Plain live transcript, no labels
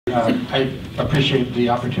I appreciate the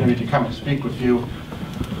opportunity to come and speak with you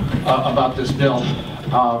about this bill.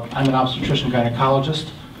 I'm an obstetrician gynecologist.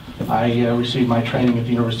 I received my training at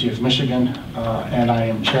the University of Michigan, and I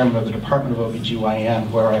am chairman of the Department of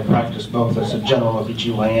OB-GYN, where I practice both as a general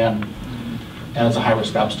OB-GYN and as a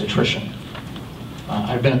high-risk obstetrician.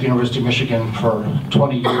 I've been at the University of Michigan for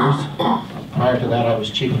 20 years. Prior to that, I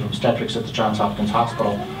was chief of obstetrics at the Johns Hopkins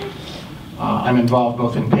Hospital. I'm involved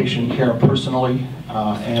both in patient care personally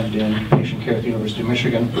and in patient care at the University of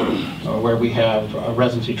Michigan, where we have a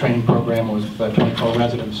residency training program with 24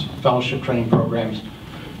 residents, fellowship training programs,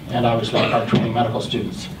 and obviously our training medical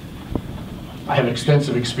students. I have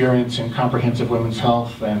extensive experience in comprehensive women's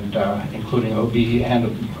health, and including OB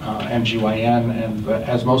and GYN, and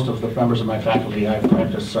as most of the members of my faculty, I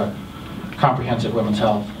practice comprehensive women's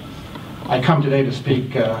health. I come today to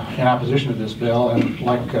speak in opposition to this bill, and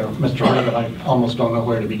like Mr. Rivet, I almost don't know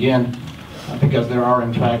where to begin, because there are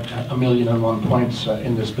in fact 1,000,001 points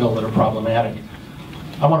in this bill that are problematic.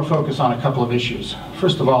 I want to focus on a couple of issues.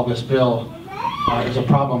 First of all, this bill is a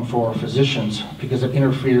problem for physicians because it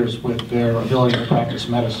interferes with their ability to practice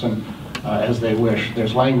medicine as they wish.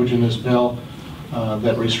 There's language in this bill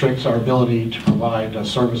that restricts our ability to provide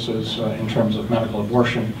services in terms of medical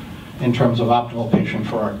abortion, in terms of optimal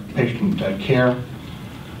patient care.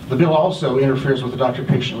 The bill also interferes with the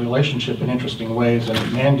doctor-patient relationship in interesting ways, and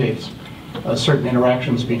it mandates certain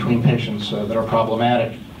interactions between patients that are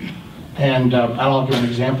problematic. And I'll give an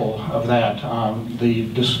example of that. The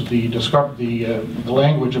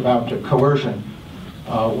language about coercion,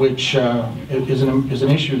 which is an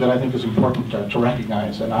issue that I think is important to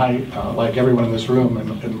recognize. And I, like everyone in this room,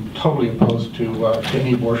 am totally opposed to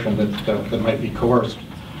any abortion that might be coerced.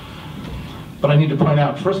 But I need to point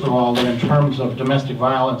out, first of all, that in terms of domestic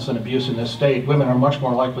violence and abuse in this state, women are much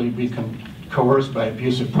more likely to be coerced by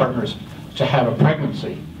abusive partners to have a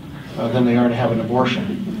pregnancy than they are to have an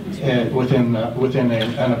abortion within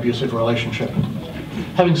an abusive relationship.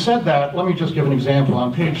 Having said that, let me just give an example.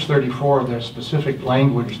 On page 34, there's specific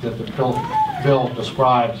language that the bill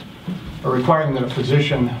describes, requiring that a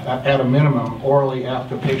physician, at a minimum, orally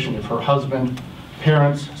ask a patient if her husband,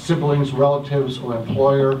 parents, siblings, relatives, or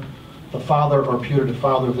employer, the father or putative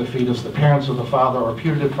father of the fetus, the parents of the father or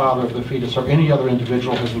putative father of the fetus, or any other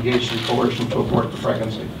individual has engaged in coercion to abort the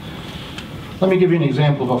pregnancy. Let me give you an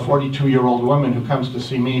example of a 42-year-old woman who comes to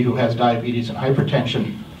see me who has diabetes and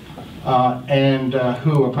hypertension, and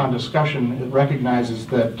who, upon discussion, recognizes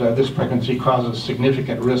that this pregnancy causes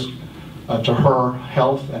significant risk to her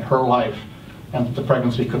health and her life, and that the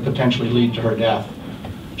pregnancy could potentially lead to her death.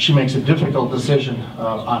 She makes a difficult decision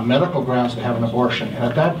on medical grounds to have an abortion, and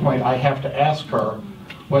at that point I have to ask her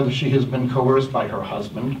whether she has been coerced by her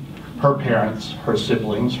husband, her parents, her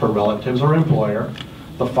siblings, her relatives or employer,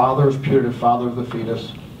 the father of putative father of the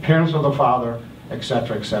fetus, parents of the father,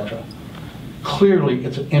 etc., etc. Clearly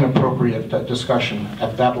it's an inappropriate discussion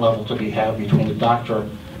at that level to be had between a doctor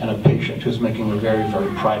and a patient who's making a very,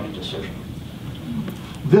 very private decision.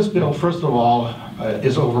 This bill, first of all,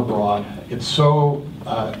 is overbroad. It's so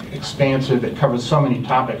expansive, it covers so many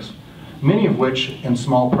topics, many of which, in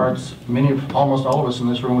small parts, almost all of us in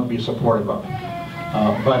this room would be supportive of.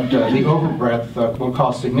 But the overbreadth will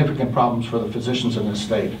cause significant problems for the physicians in this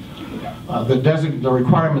state. The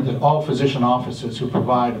requirement that all physician offices who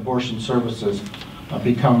provide abortion services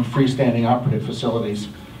become freestanding operative facilities,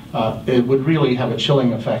 it would really have a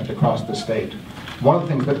chilling effect across the state. One of the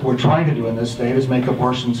things that we're trying to do in this state is make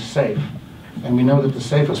abortions safe. And we know that the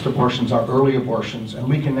safest abortions are early abortions, and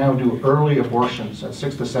we can now do early abortions at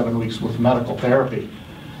 6 to 7 weeks with medical therapy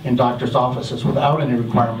in doctors' offices without any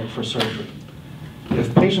requirement for surgery.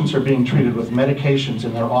 If patients are being treated with medications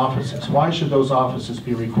in their offices, why should those offices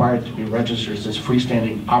be required to be registered as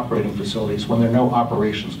freestanding operating facilities when there are no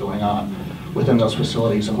operations going on within those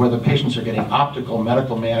facilities, and where the patients are getting optical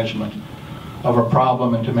medical management of a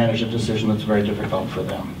problem and to manage a decision that's very difficult for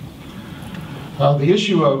them? The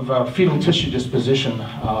issue of fetal tissue disposition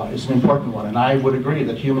is an important one, and I would agree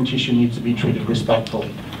that human tissue needs to be treated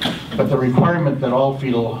respectfully. But the requirement that all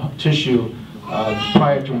fetal tissue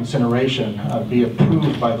prior to incineration be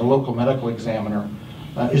approved by the local medical examiner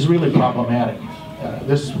is really problematic.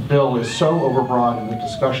 This bill is so overbroad in the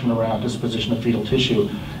discussion around disposition of fetal tissue,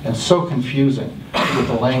 and so confusing with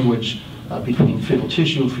the language between fetal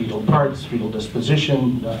tissue, fetal parts, fetal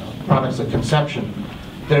disposition, products of conception,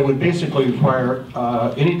 that it would basically require,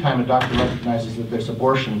 anytime a doctor recognizes that there's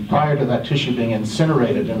abortion, prior to that tissue being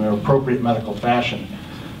incinerated in an appropriate medical fashion,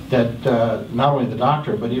 that not only the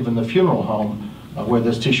doctor, but even the funeral home where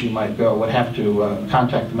this tissue might go would have to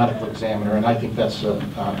contact the medical examiner, and I think that's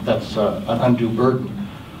an undue burden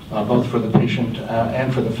both for the patient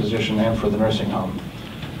and for the physician and for the nursing home.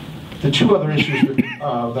 The two other issues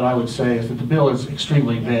that I would say is that the bill is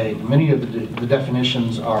extremely vague. Many of the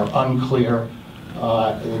definitions are unclear.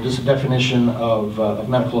 This definition of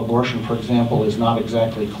medical abortion, for example, is not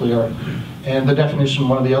exactly clear. And the definition,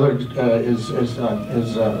 one of the other, is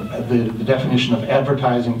the definition of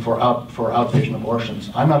advertising for outpatient abortions.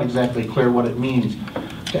 I'm not exactly clear what it means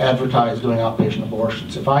to advertise doing outpatient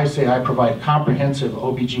abortions. If I say I provide comprehensive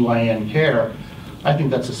OB-GYN care, I think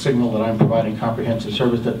that's a signal that I'm providing comprehensive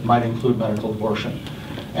service that might include medical abortion.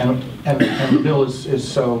 And the bill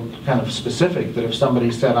is so kind of specific that if somebody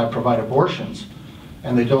said I provide abortions,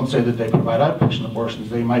 and they don't say that they provide outpatient abortions,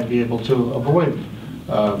 they might be able to avoid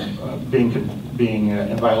being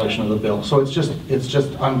in violation of the bill. So it's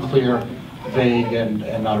just unclear, vague,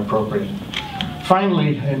 and not appropriate.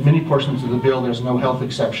 Finally, in many portions of the bill, there's no health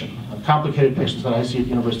exception. Complicated patients that I see at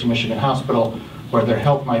University of Michigan Hospital, where their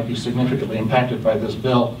health might be significantly impacted by this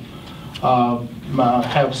bill,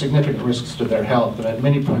 have significant risks to their health. And at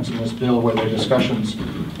many points in this bill where there are discussions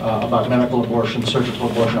about medical abortion, surgical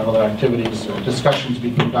abortion, and other activities, discussions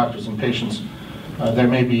between doctors and patients, there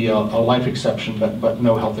may be a life exception, but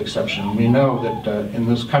no health exception. We know that in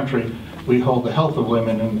this country, we hold the health of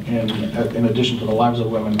women in addition to the lives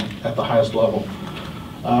of women at the highest level.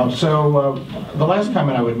 The last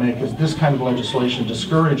comment I would make is this kind of legislation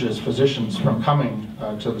discourages physicians from coming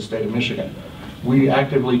to the state of Michigan. We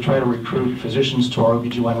actively try to recruit physicians to our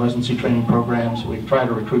OB-GYN residency training programs. We try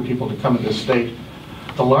to recruit people to come to this state.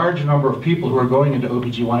 The large number of people who are going into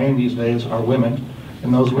OB-GYN these days are women,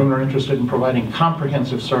 and those women are interested in providing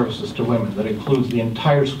comprehensive services to women that includes the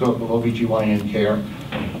entire scope of OB-GYN care.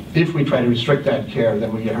 If we try to restrict that care,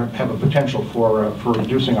 then we have a potential for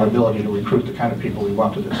reducing our ability to recruit the kind of people we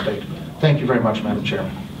want to this state. Thank you very much, Madam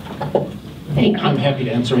Chairman. Thank you. I'm happy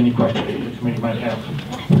to answer any questions the committee might have.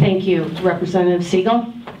 Thank you. Representative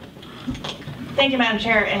Siegel. Thank you, Madam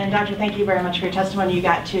Chair, and Doctor, thank you very much for your testimony. You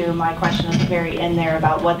got to my question at the very end there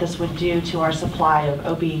about what this would do to our supply of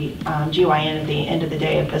OB-GYN at the end of the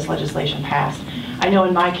day if this legislation passed. I know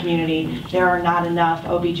in my community there are not enough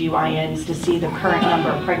OB-GYNs to see the current number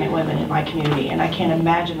of pregnant women in my community, and I can't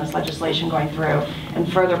imagine this legislation going through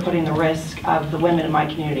and further putting the risk of the women in my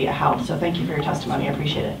community at health. So thank you for your testimony. I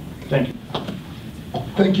appreciate it. Thank you.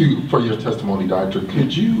 Thank you for your testimony, Doctor.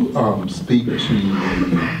 Could you speak to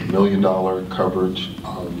 $1 million coverage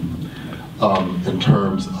in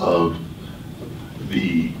terms of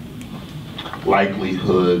the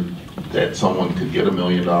likelihood that someone could get $1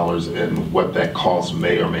 million and what that cost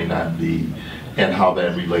may or may not be, and how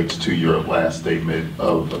that relates to your last statement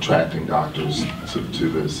of attracting doctors to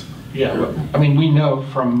this? Yeah, well, I mean, we know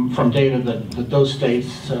from data that those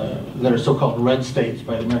states that are so-called red states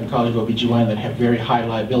by the American College of OB-GYN that have very high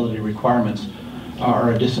liability requirements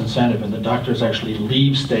are a disincentive, and the doctors actually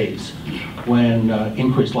leave states when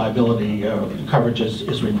increased liability coverage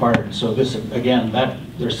is required. So this, again,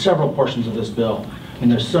 there's several portions of this bill. I mean,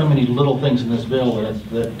 there's so many little things in this bill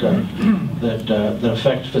that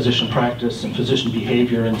affect physician practice and physician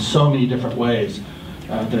behavior in so many different ways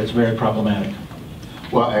that it's very problematic.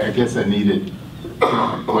 Well, I guess I needed,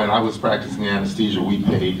 when I was practicing anesthesia, we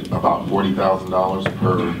paid about $40,000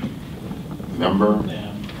 per member,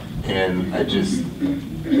 Yeah. and I just...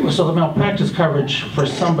 So the malpractice coverage for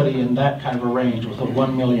somebody in that kind of a range with a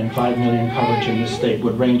 $1 million, $5 million coverage in this state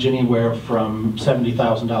would range anywhere from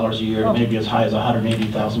 $70,000 a year to maybe as high as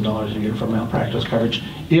 $180,000 a year for malpractice coverage,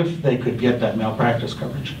 if they could get that malpractice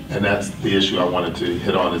coverage. And that's the issue I wanted to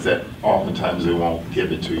hit on, is that oftentimes they won't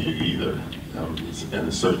give it to you either. And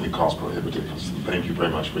it's certainly cost prohibitive. Thank you very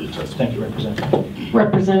much for your testimony. Thank you, Representative.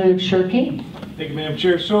 Representative Shirkey. Thank you, Madam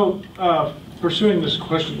Chair. So, pursuing this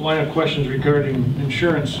line of questions regarding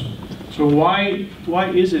insurance, so why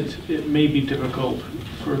is it may be difficult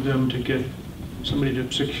for them to get somebody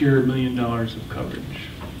to secure $1 million of coverage?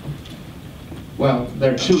 Well,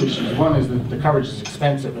 there are two issues. One is that the coverage is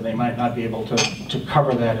expensive and they might not be able to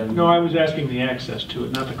cover that. And No, I was asking the access to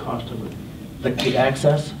it, not the cost of it. the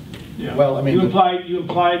access? Yeah. Well, I mean, you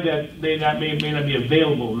implied that they may not be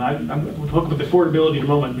available. We'll talk about the affordability in a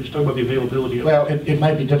moment. We're just talking about the availability of it. Well, it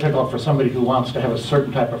might be difficult for somebody who wants to have a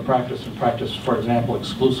certain type of practice and practice, for example,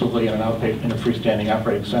 exclusively in in a freestanding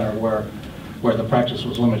operating center where the practice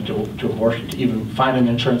was limited to abortion, to even find an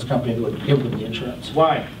insurance company that would give them the insurance.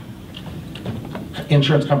 Why?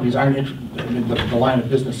 Insurance companies aren't. I mean, the line of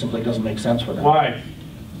business simply doesn't make sense for them. Why?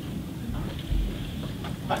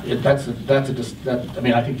 I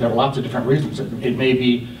mean, I think there are lots of different reasons. It may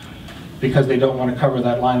be because they don't want to cover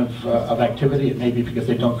that line of activity. It may be because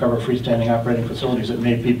they don't cover freestanding operating facilities. It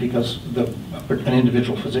may be because an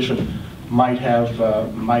individual physician might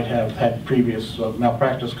have had previous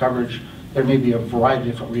malpractice coverage. There may be a variety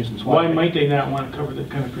of different reasons why. Why might they not want to cover that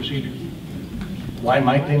kind of procedure? Why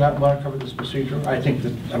might they not want to cover this procedure? I think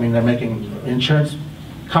that, I mean, they're making, insurance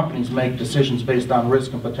companies make decisions based on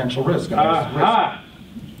risk and potential risk. And there's risk. Aha!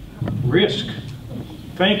 Risk.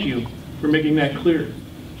 Thank you for making that clear.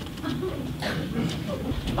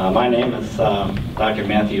 My name is Dr.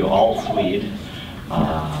 Matthew Allswede,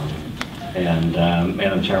 and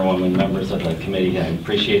Madam Chairwoman, members of the committee, I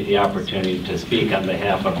appreciate the opportunity to speak on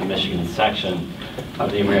behalf of the Michigan section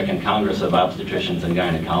of the American Congress of Obstetricians and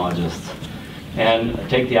Gynecologists, and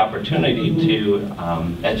take the opportunity to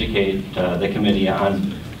educate the committee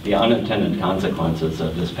on the unintended consequences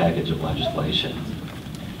of this package of legislation.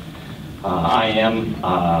 I am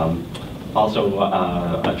also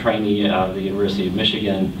a trainee of the University of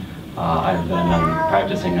Michigan. I've been a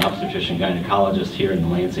practicing obstetrician gynecologist here in the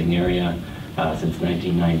Lansing area since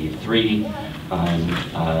 1993.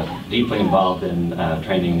 I'm deeply involved in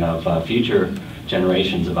training of future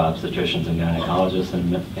generations of obstetricians and gynecologists,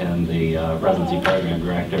 and the residency program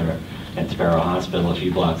director at Sparrow Hospital a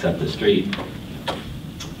few blocks up the street.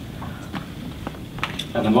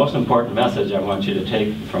 And the most important message I want you to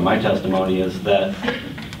take from my testimony is that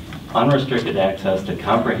unrestricted access to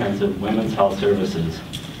comprehensive women's health services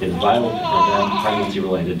is vital to prevent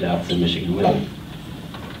pregnancy-related deaths in Michigan women.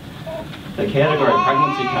 The category of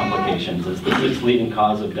pregnancy complications is the 6th leading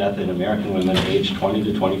cause of death in American women aged 20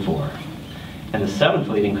 to 24, and the 7th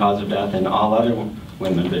leading cause of death in all other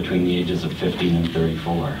women between the ages of 15 and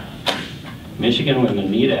 34. Michigan women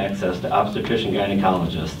need access to obstetrician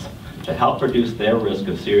gynecologists to help reduce their risk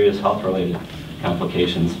of serious health-related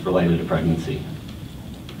complications related to pregnancy.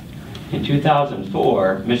 In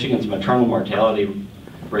 2004, Michigan's maternal mortality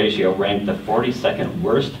ratio ranked the 42nd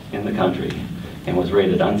worst in the country and was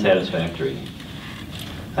rated unsatisfactory.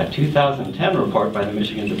 A 2010 report by the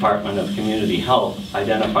Michigan Department of Community Health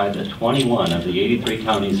identified that 21 of the 83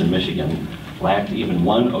 counties in Michigan lacked even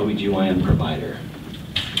one OB-GYN provider.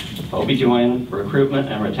 OB-GYN recruitment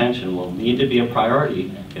and retention will need to be a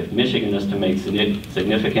priority if Michigan is to make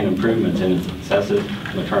significant improvements in its excessive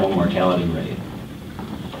maternal mortality rate.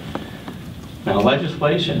 Now,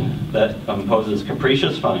 legislation that imposes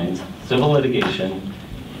capricious fines, civil litigation,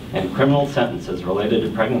 and criminal sentences related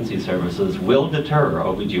to pregnancy services will deter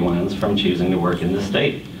OB-GYNs from choosing to work in the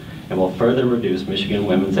state and will further reduce Michigan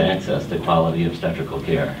women's access to quality obstetrical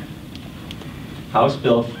care. House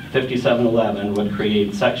Bill 5711 would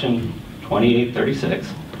create Section 2836,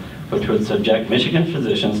 which would subject Michigan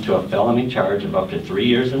physicians to a felony charge of up to 3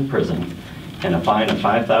 years in prison and a fine of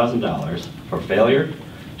 $5,000 for failure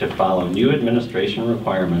to follow new administration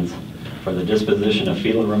requirements for the disposition of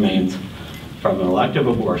fetal remains from an elective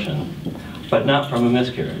abortion, but not from a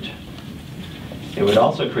miscarriage. It would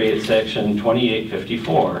also create Section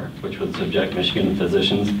 2854, which would subject Michigan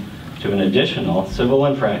physicians to an additional civil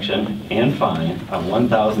infraction and fine of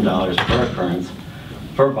 $1,000 per occurrence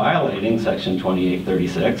for violating Section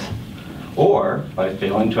 2836, or by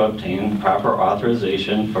failing to obtain proper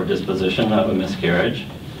authorization for disposition of a miscarriage,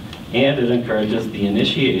 and it encourages the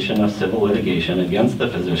initiation of civil litigation against the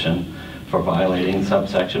physician for violating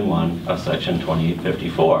subsection 1 of Section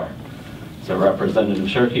 2854. So Representative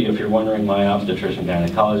Shirkey, if you're wondering why obstetrician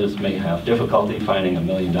gynecologists may have difficulty finding $1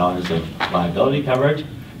 million of liability coverage,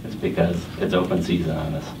 it's because it's open season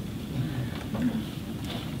on this.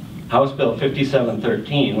 House Bill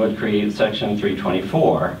 5713 would create Section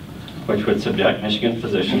 324, which would subject Michigan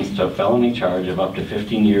physicians to a felony charge of up to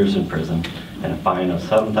 15 years in prison and a fine of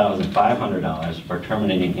 $7,500 for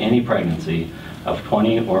terminating any pregnancy of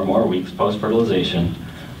 20 or more weeks post-fertilization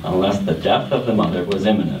unless the death of the mother was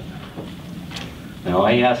imminent. Now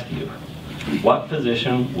I ask you, what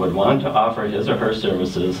physician would want to offer his or her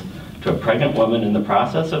services to a pregnant woman in the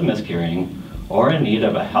process of miscarrying or in need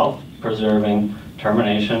of a health-preserving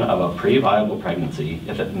termination of a pre-viable pregnancy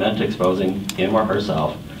if it meant exposing him or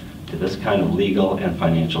herself to this kind of legal and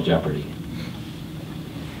financial jeopardy?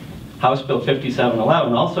 House Bill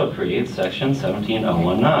 5711 also creates Section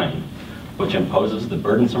 17019, which imposes the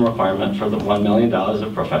burdensome requirement for the $1 million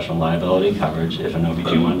of professional liability coverage if an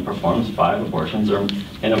OB-GYN performs 5 abortions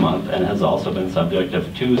in a month and has also been subject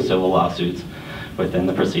of 2 civil lawsuits within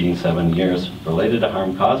the preceding 7 years related to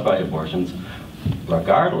harm caused by abortions,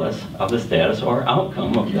 regardless of the status or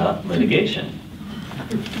outcome of that litigation.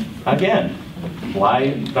 Again, why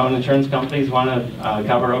don't insurance companies want to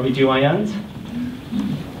cover OB-GYNs?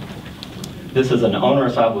 This is an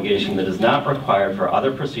onerous obligation that is not required for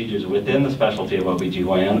other procedures within the specialty of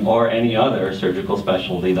OB-GYN or any other surgical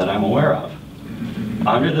specialty that I'm aware of.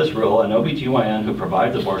 Under this rule, an OB-GYN who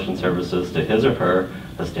provides abortion services to his or her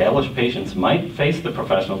established patients might face the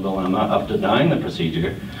professional dilemma of denying the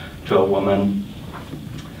procedure to a woman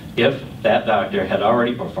if that doctor had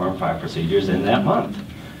already performed 5 procedures in that month.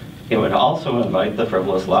 It would also invite the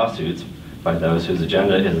frivolous lawsuits by those whose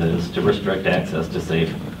agenda it is to restrict access to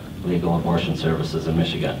safe legal abortion services in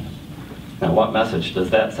Michigan. Now, what message does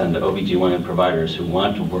that send to OB/GYN providers who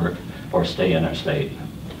want to work or stay in our state?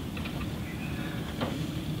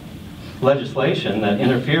 Legislation that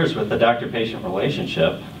interferes with the doctor-patient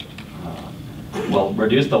relationship will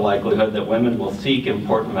reduce the likelihood that women will seek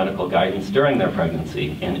important medical guidance during their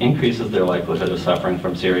pregnancy and increases their likelihood of suffering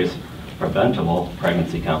from serious preventable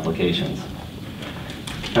pregnancy complications.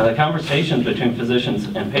 Now, the conversations between physicians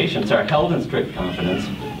and patients are held in strict confidence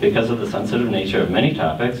because of the sensitive nature of many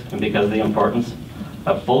topics and because of the importance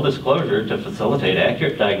of full disclosure to facilitate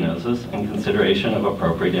accurate diagnosis and consideration of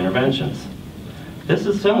appropriate interventions. This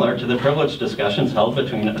is similar to the privileged discussions held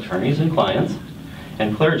between attorneys and clients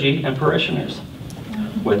and clergy and parishioners.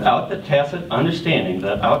 Without the tacit understanding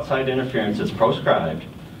that outside interference is proscribed,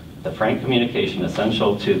 the frank communication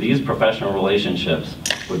essential to these professional relationships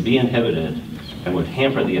would be inhibited and would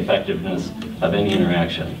hamper the effectiveness of any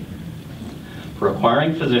interaction.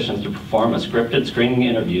 Requiring physicians to perform a scripted screening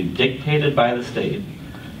interview dictated by the state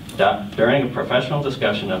during a professional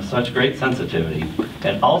discussion of such great sensitivity,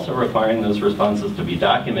 and also requiring those responses to be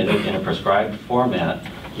documented in a prescribed format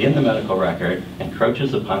in the medical record,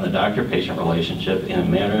 encroaches upon the doctor-patient relationship in a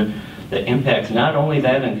manner that impacts not only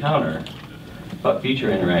that encounter, but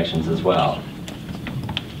future interactions as well.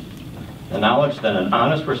 The knowledge that an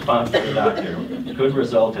honest response to the doctor could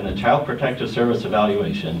result in a Child Protective Service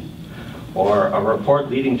evaluation or a report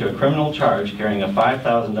leading to a criminal charge carrying a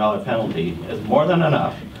 $5,000 penalty is more than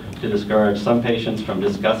enough to discourage some patients from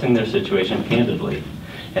discussing their situation candidly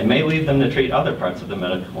and may lead them to treat other parts of the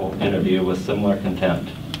medical interview with similar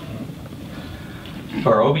contempt.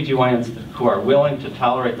 For OB/GYNs who are willing to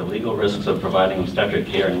tolerate the legal risks of providing obstetric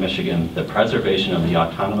care in Michigan, the preservation of the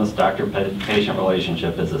autonomous doctor-patient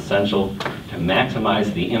relationship is essential to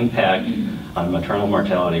maximize the impact on maternal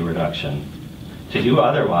mortality reduction. To do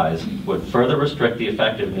otherwise would further restrict the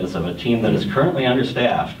effectiveness of a team that is currently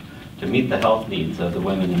understaffed to meet the health needs of the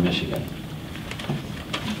women in Michigan.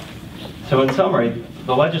 So in summary,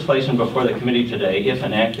 the legislation before the committee today, if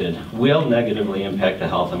enacted, will negatively impact the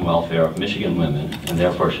health and welfare of Michigan women and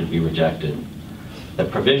therefore should be rejected. The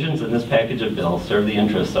provisions in this package of bills serve the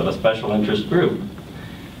interests of a special interest group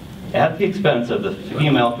at the expense of the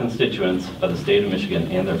female constituents of the state of Michigan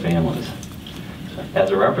and their families. As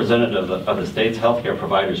a representative of the state's healthcare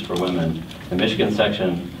providers for women, the Michigan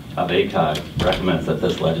section of ACOG recommends that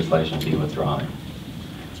this legislation be withdrawn.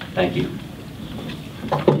 Thank you.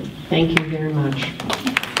 Thank you very much.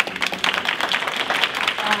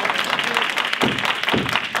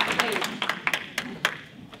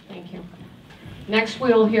 Thank you. Next,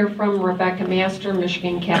 we'll hear from Rebecca Master,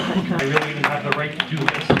 Michigan Catholic I Conference. really didn't have the right to do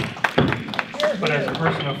this, but as a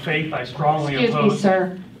person of faith, I strongly Excuse me, oppose.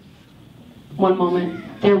 sir. One moment.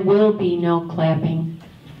 There will be no clapping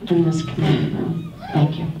in this committee room.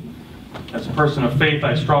 Thank you. As a person of faith,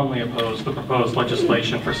 I strongly oppose the proposed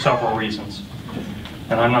legislation for several reasons.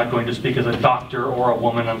 And I'm not going to speak as a doctor or a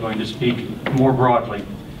woman, I'm going to speak more broadly.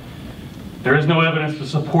 There is no evidence to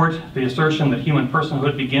support the assertion that human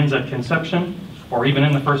personhood begins at conception or even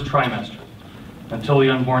in the first trimester. Until the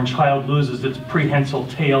unborn child loses its prehensile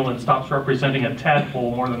tail and stops representing a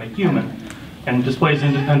tadpole more than a human and displays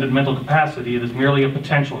independent mental capacity, it is merely a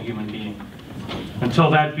potential human being.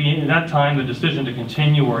 Until that time, the decision to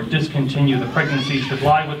continue or discontinue the pregnancy should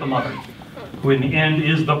lie with the mother, who in the end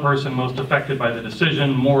is the person most affected by the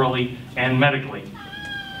decision morally and medically.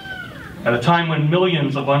 At a time when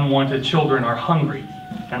millions of unwanted children are hungry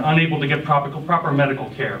and unable to get proper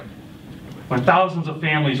medical care, when thousands of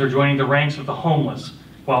families are joining the ranks of the homeless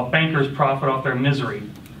while bankers profit off their misery,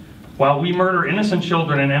 while we murder innocent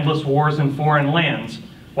children in endless wars in foreign lands,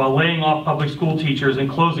 while laying off public school teachers and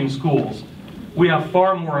closing schools, we have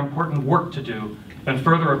far more important work to do than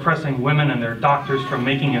further oppressing women and their doctors from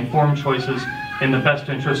making informed choices in the best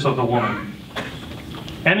interests of the woman.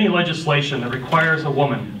 Any legislation that requires a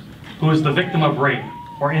woman who is the victim of rape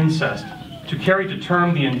or incest to carry to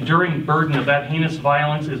term the enduring burden of that heinous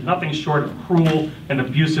violence is nothing short of cruel and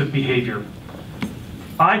abusive behavior.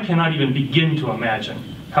 I cannot even begin to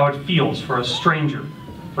imagine how it feels for a stranger,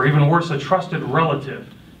 or even worse, a trusted relative,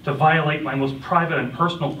 to violate my most private and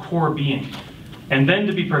personal core being, and then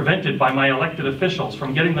to be prevented by my elected officials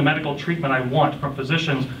from getting the medical treatment I want from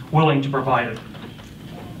physicians willing to provide it.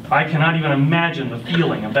 I cannot even imagine the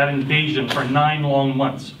feeling of that invasion for 9 long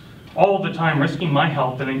months, all the time risking my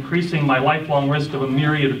health and increasing my lifelong risk of a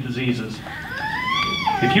myriad of diseases.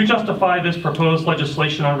 If you justify this proposed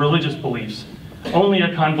legislation on religious beliefs, only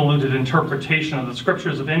a convoluted interpretation of the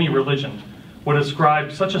scriptures of any religion would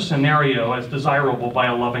ascribe such a scenario as desirable by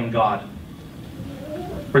a loving God.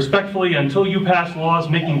 Respectfully, until you pass laws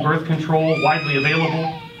making birth control widely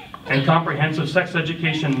available and comprehensive sex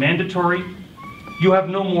education mandatory, you have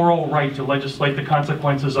no moral right to legislate the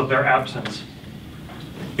consequences of their absence.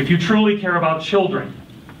 If you truly care about children,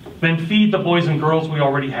 then feed the boys and girls we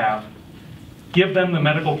already have. Give them the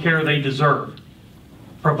medical care they deserve.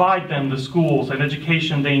 Provide them the schools and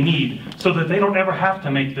education they need so that they don't ever have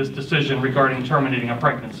to make this decision regarding terminating a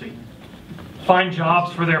pregnancy. Find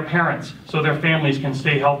jobs for their parents so their families can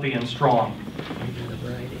stay healthy and strong.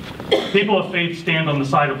 People of faith stand on the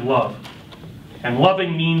side of love. And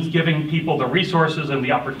loving means giving people the resources and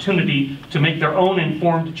the opportunity to make their own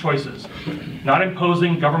informed choices, not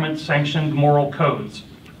imposing government-sanctioned moral codes.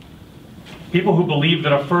 People who believe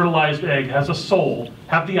that a fertilized egg has a soul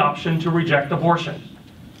have the option to reject abortion.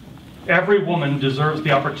 Every woman deserves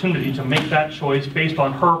the opportunity to make that choice based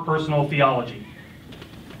on her personal theology.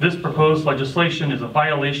 This proposed legislation is a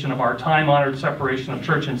violation of our time-honored separation of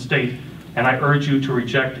church and state, and I urge you to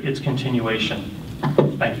reject its continuation.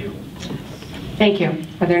 Thank you. Thank you.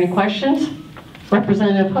 Are there any questions?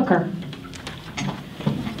 Representative Hooker.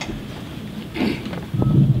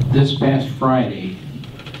 This past Friday,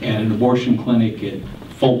 at an abortion clinic at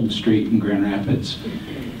Fulton Street in Grand Rapids,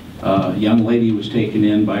 a young lady was taken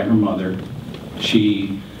in by her mother.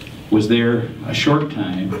 She was there a short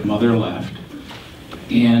time, mother left,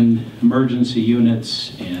 and emergency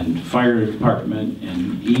units and fire department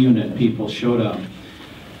and E-unit people showed up.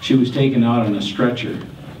 She was taken out on a stretcher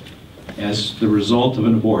as the result of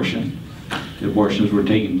an abortion. The abortions were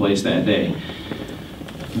taking place that day.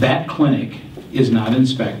 That clinic is not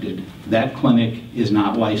inspected. That clinic is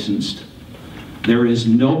not licensed. There is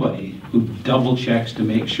nobody who double checks to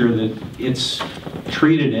make sure that it's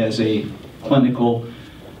treated as a clinical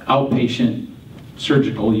outpatient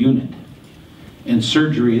surgical unit. And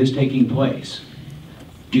surgery is taking place.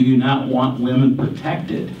 Do you not want women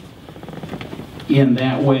protected in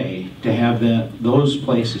that way to have those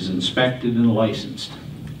places inspected and licensed?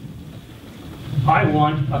 I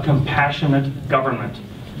want a compassionate government.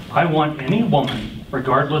 I want any woman,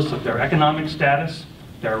 regardless of their economic status,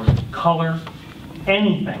 their color,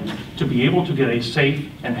 anything, to be able to get a safe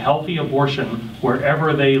and healthy abortion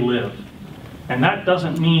wherever they live. And that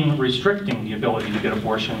doesn't mean restricting the ability to get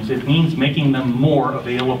abortions. It means making them more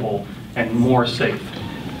available and more safe.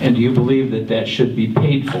 And do you believe that that should be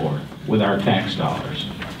paid for with our tax dollars?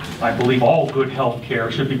 I believe all good health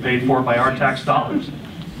care should be paid for by our tax dollars.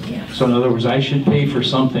 So in other words, I should pay for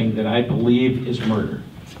something that I believe is murder.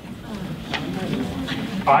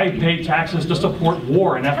 I pay taxes to support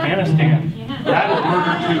war in Afghanistan. That is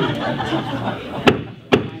murder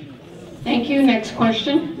too. Thank you. Next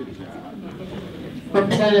question.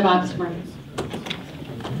 Representative Obstetricians.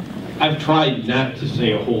 I've tried not to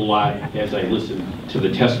say a whole lot as I listen to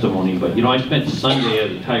the testimony, but you know, I spent Sunday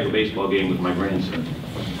at a Tiger baseball game with my grandson,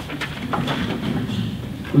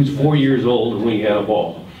 who's 4 years old, and we had a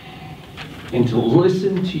ball. And to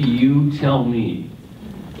listen to you tell me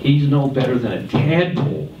he's no better than a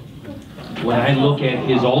tadpole when I look at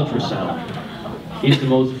his ultrasound, it's the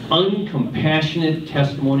most uncompassionate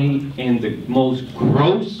testimony and the most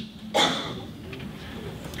gross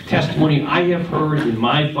testimony I have heard in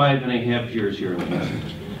my 5.5 years here in Wisconsin.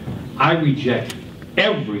 I reject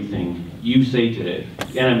everything you say today,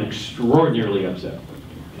 and I'm extraordinarily upset.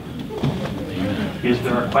 Is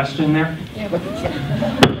there a question there?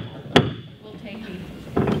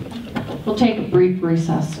 We'll take a brief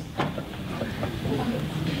recess.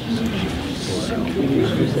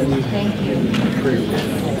 Thank you.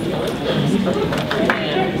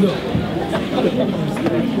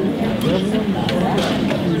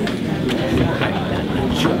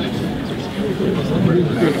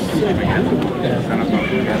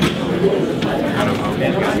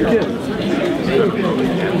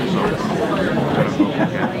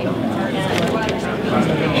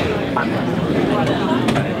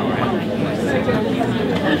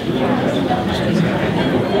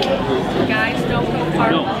 Guys, don't go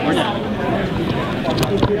far. No, we're not.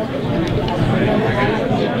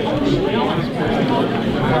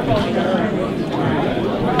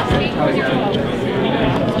 Speak with your phone.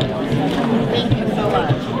 Thank you so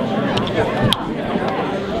much.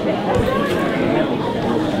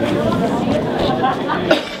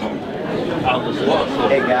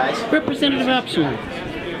 Hey guys. Representative Upson.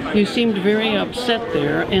 You seemed very upset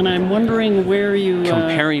there, and I'm wondering where you...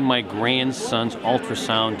 Comparing my grandson's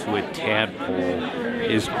ultrasound to a tadpole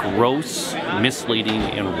is gross, misleading,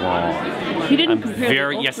 and wrong. He didn't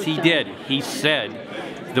compare the Yes, he ultrasound. did. He said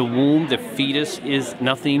the womb, the fetus, is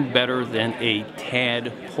nothing better than a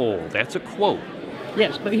tadpole. That's a quote.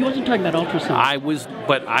 Yes, but he wasn't talking about ultrasound.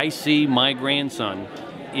 But I see my grandson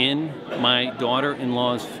in my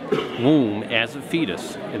daughter-in-law's womb as a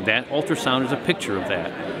fetus, and that ultrasound is a picture of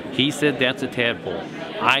that. He said that's a tadpole.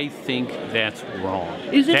 I think that's wrong.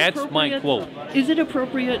 That's my quote. Is it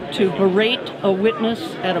appropriate to berate a witness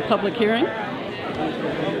at a public hearing?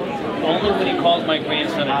 Only when he calls my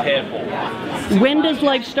grandson a tadpole. When does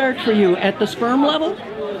life start for you? At the sperm level?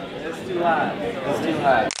 It's too hot. It's too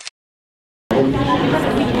hot.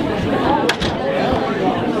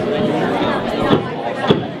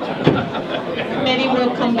 Committee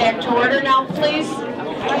will come back to order now, please.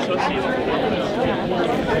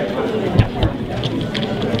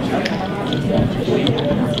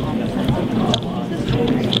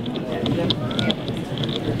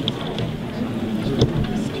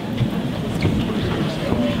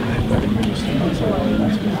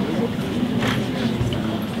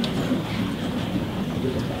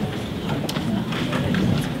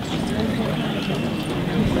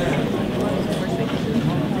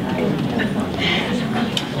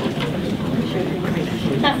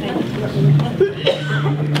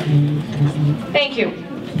 Thank you.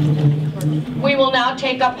 We will now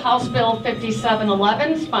take up House Bill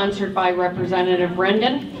 5711, sponsored by Representative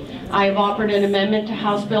Brendan. I have offered an amendment to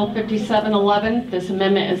House Bill 5711. This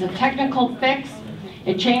amendment is a technical fix.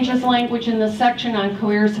 It changes language in the section on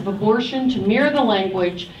coercive abortion to mirror the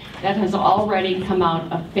language that has already come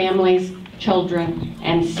out of Families, Children,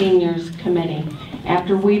 and Seniors Committee.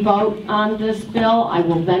 After we vote on this bill, I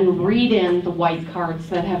will then read in the white cards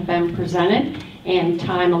that have been presented, and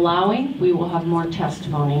time allowing, we will have more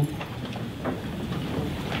testimony.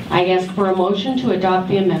 I ask for a motion to adopt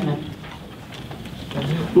the amendment.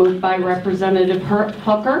 Moved by Representative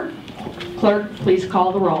Hooker. Clerk, please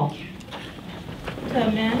call the roll. To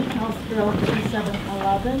amend House Bill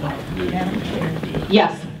 5711, Madam Chair.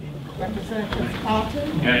 Yes. Representatives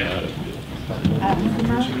Alton. Yes.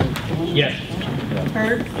 Allswede. Yes.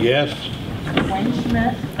 Hurd. Yes. Wayne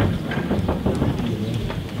Schmidt.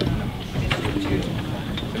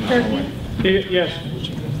 Turkey. Yes.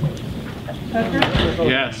 Hooker.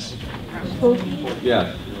 Yes. Pookie.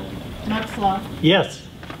 Yes. Muxlaw. Yes.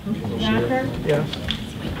 Yonker. Yes.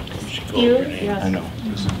 Hughes. Yes. I know.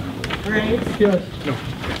 Graves. Yes. No.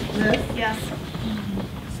 Bliss. Yes.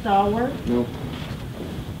 Stallworth. No.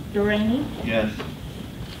 Durrani. Yes.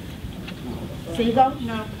 Siegel.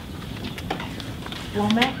 No.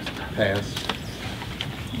 Womack. Pass.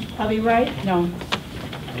 Hubby Wright. No.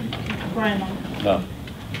 Bryman. No.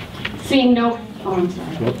 Seeing no, oh, I'm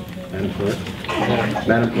sorry. Madam Clerk.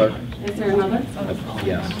 Madam Clerk. Is there another?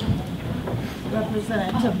 Yes.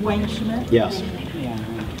 Representative Wayne Schmidt. Yes.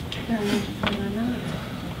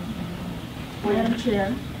 Madam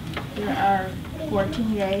Chair, there are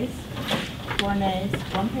 14 yeas, 4 nays,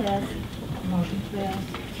 1 pass, motion fails.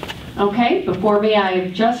 Okay, before me I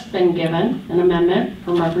have just been given an amendment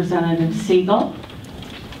from Representative Siegel.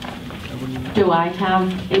 Do I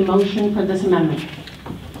have a motion for this amendment?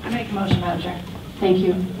 I make a motion, Madam Chair. Thank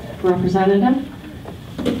you, Representative.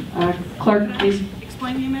 Clerk, please.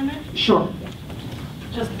 Explain the amendment? Sure.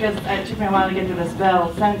 Just because it took me a while to get to this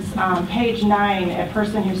bill. Since page 9, a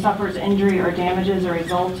person who suffers injury or damage as a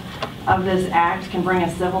result of this act can bring a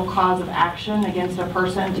civil cause of action against a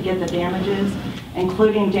person to get the damages,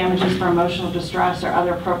 including damages for emotional distress or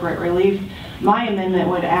other appropriate relief. My amendment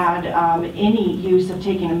would add any use of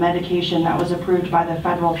taking a medication that was approved by the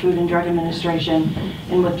Federal Food and Drug Administration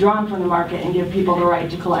and withdrawn from the market, and give people the right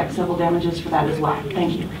to collect civil damages for that as well.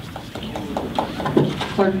 Thank you.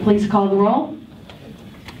 Clerk, please call the roll.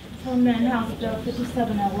 To amend House Bill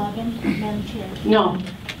 5711, Madam Chair. No.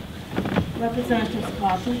 Representatives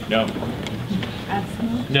Alton. No.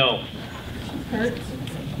 Axman. No. Hurt.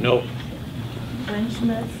 No. Wayne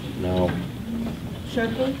Schmidt. No.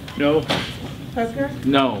 Shirkey. No. Hooker.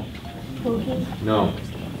 No. Pookie. No.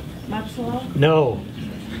 Muxlaw. No.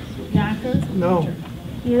 Yonker. No.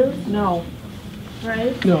 Hughes. No.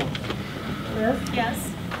 Graves. No. Bliss.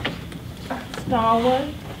 Yes.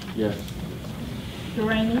 Stallworth. Yes.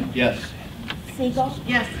 Durrani. Yes. Siegel.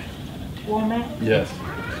 Yes. Womack. Yes.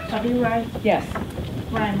 Hubby Wright. Yes.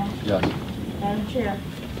 Bryman. Yes. Madam Chair,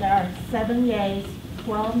 there are 7 yeas,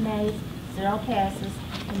 12 nays, 0 passes.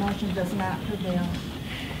 The motion does not prevail.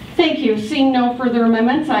 Thank you. Seeing no further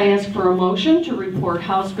amendments, I ask for a motion to report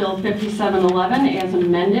House Bill 5711 as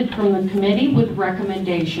amended from the committee with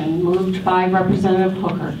recommendation. Moved by Representative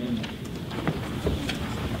Hooker.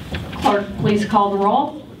 Clerk, please call the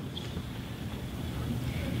roll.